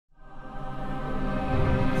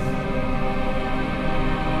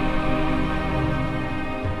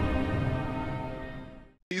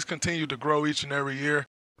He's continued to grow each and every year.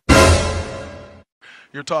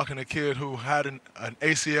 You're talking a kid who had an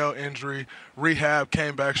ACL injury, rehab,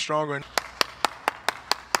 came back stronger.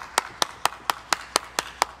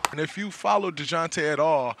 And if you follow DeJounte at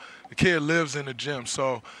all, the kid lives in the gym.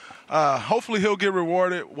 So hopefully he'll get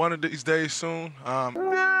rewarded one of these days soon. I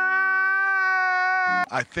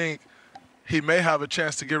think he may have a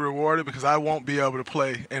chance to get rewarded because I won't be able to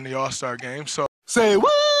play in the All-Star game. So say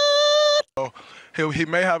what? So he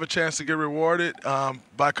may have a chance to get rewarded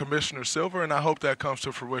by Commissioner Silver, and I hope that comes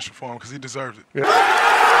to fruition for him because he deserves it. Yeah.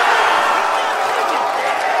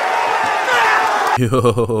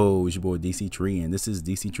 Yo, it's your boy Dctree, and this is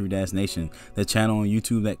Dctree-Nation, the channel on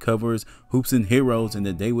YouTube that covers hoops and heroes. And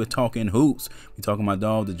today we're talking hoops. We're talking my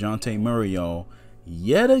dog DeJounte Murray, y'all.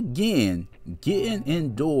 Yet again, getting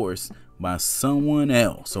endorsed by someone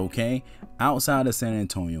else, okay? Outside of San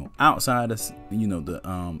Antonio, outside of,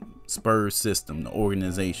 the Spurs system, the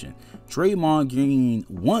organization. Draymond Green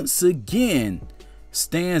once again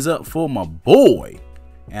stands up for my boy,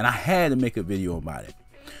 and I had to make a video about it.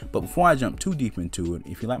 But before I jump too deep into it,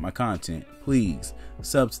 if you like my content, please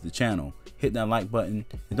sub to the channel, hit that like button,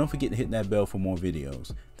 and don't forget to hit that bell for more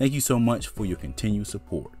videos. Thank you so much for your continued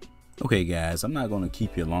support. Okay guys, I'm not going to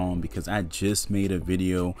keep you long because I just made a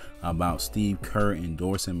video about Steve Kerr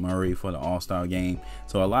endorsing Murray for the All-Star game.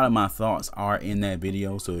 So a lot of my thoughts are in that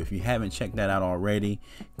video. So if you haven't checked that out already,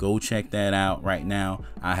 go check that out right now.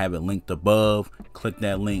 I have it linked above. Click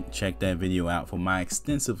that link, check that video out for my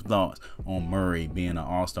extensive thoughts on Murray being an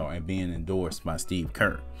All-Star and being endorsed by Steve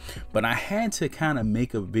Kerr. But I had to kind of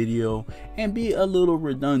make a video and be a little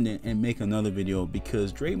redundant and make another video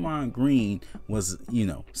because Draymond Green was,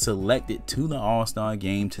 selected to the All-Star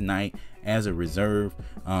game tonight as a reserve.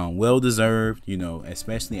 Well deserved,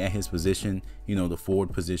 especially at his position, the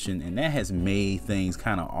forward position, and that has made things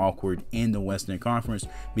kind of awkward in the Western Conference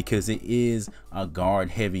because it is a guard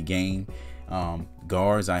heavy game.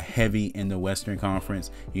 Guards are heavy in the Western Conference,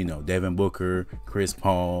 Devin Booker, Chris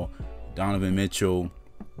Paul, Donovan Mitchell,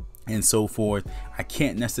 and so forth. I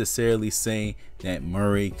can't necessarily say that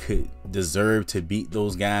Murray could deserve to beat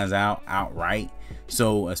those guys outright.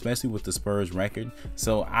 So especially with the Spurs record.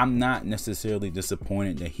 So I'm not necessarily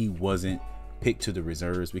disappointed that he wasn't picked to the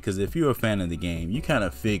reserves, because if you're a fan of the game, you kind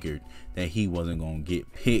of figured that he wasn't going to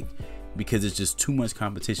get picked because it's just too much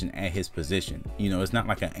competition at his position. It's not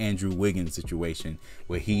like an Andrew Wiggins situation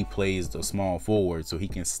where he plays the small forward so he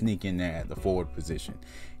can sneak in there at the forward position.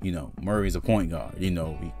 Murray's a point guard.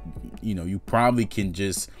 You probably can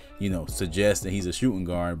just suggest that he's a shooting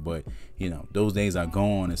guard, but those days are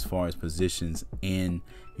gone as far as positions in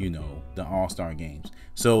the All-Star games.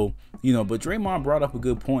 So but Draymond brought up a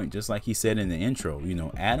good point, just like he said in the intro.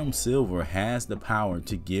 Adam Silver has the power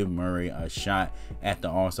to give Murray a shot at the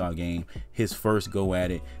All-Star game, his first go at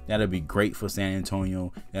it. That'll be great for San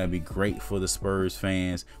Antonio. That'll be great for the Spurs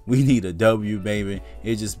fans. We need a W, baby.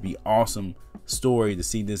 It'd just be awesome story to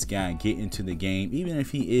see this guy get into the game, even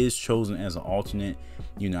if he is chosen as an alternate.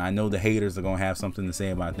 I know the haters are gonna have something to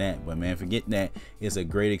say about that, but man, forget that. It's a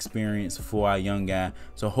great experience for our young guy.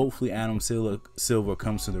 So hopefully Adam Silver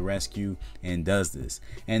comes to the rescue and does this.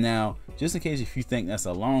 And now, just in case if you think that's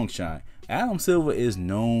a long shot, Adam Silver is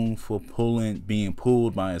known for being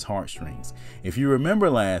pulled by his heartstrings. If you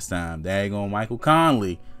remember last time, daggone Michael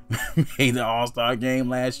Conley made the All-Star game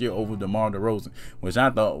last year over DeMar DeRozan, which I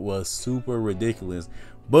thought was super ridiculous.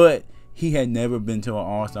 But he had never been to an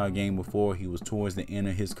All-Star game before. He was towards the end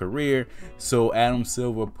of his career, so Adam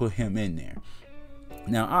Silver put him in there.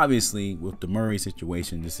 Now, obviously, with the Murray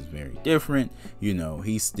situation, this is very different.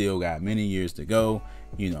 He's still got many years to go.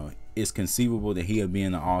 It's conceivable that he'll be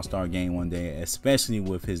in the All-Star game one day, especially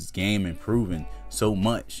with his game improving so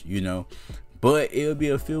much, But it'll be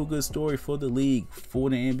a feel-good story for the league, for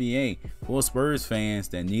the NBA, for Spurs fans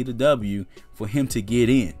that need a W, for him to get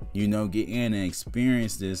in, get in and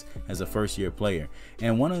experience this as a first-year player.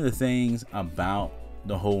 And one of the things about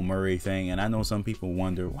the whole Murray thing, and I know some people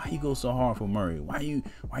wonder why you go so hard for Murray, why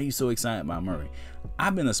are you so excited about Murray?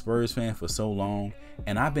 I've been a Spurs fan for so long,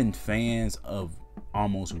 and I've been fans of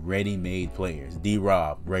almost ready-made players.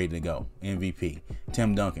 D-Rob, ready to go, MVP.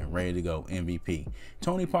 Tim Duncan, ready to go, MVP.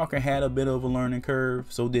 Tony Parker had a bit of a learning curve,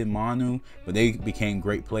 so did Manu, but they became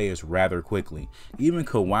great players rather quickly. Even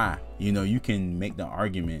Kawhi, you can make the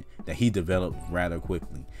argument that he developed rather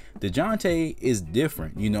quickly. DeJounte is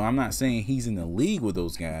different. You know, I'm not saying he's in the league with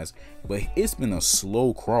those guys, but it's been a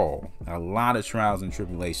slow crawl. A lot of trials and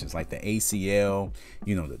tribulations, like the ACL,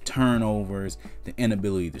 you know, the turnovers, the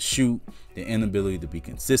inability to shoot, the inability to be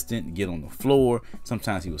consistent, to get on the floor.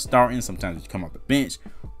 Sometimes he was starting, sometimes he'd come off the bench.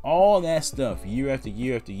 All that stuff, year after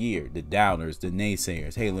year after year. The doubters, the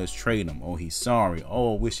naysayers. Hey, let's trade him. Oh, he's sorry.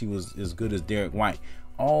 Oh, I wish he was as good as Derek White.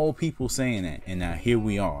 All people saying that, and now here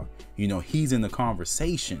we are. You know, he's in the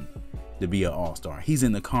conversation to be an all-star. He's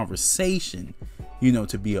in the conversation, you know,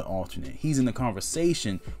 to be an alternate. He's in the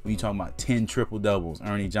conversation when you talk about 10 triple-doubles.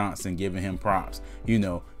 Ernie Johnson giving him props. You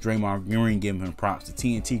know, Draymond Green giving him props. The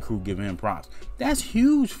TNT crew giving him props. That's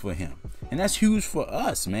huge for him. And that's huge for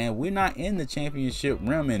us, man. We're not in the championship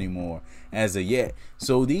realm anymore as of yet.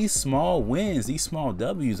 So these small wins, these small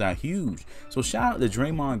W's are huge. So shout out to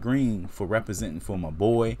Draymond Green for representing for my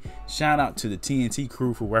boy. Shout out to the TNT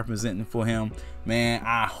crew for representing for him. Man,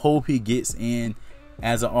 I hope he gets in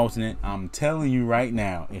as an alternate. I'm telling you right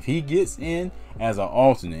now, if he gets in as an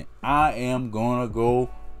alternate, I am gonna go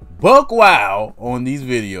buck wild on these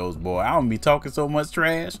videos, boy. I'm gonna be talking so much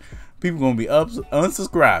trash. People gonna be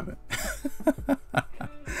unsubscribing.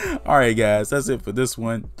 All right, guys, that's it for this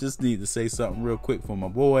one. Just need to say something real quick for my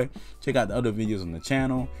boy. Check out the other videos on the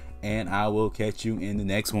channel, and I will catch you in the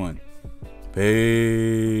next one.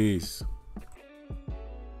 Peace.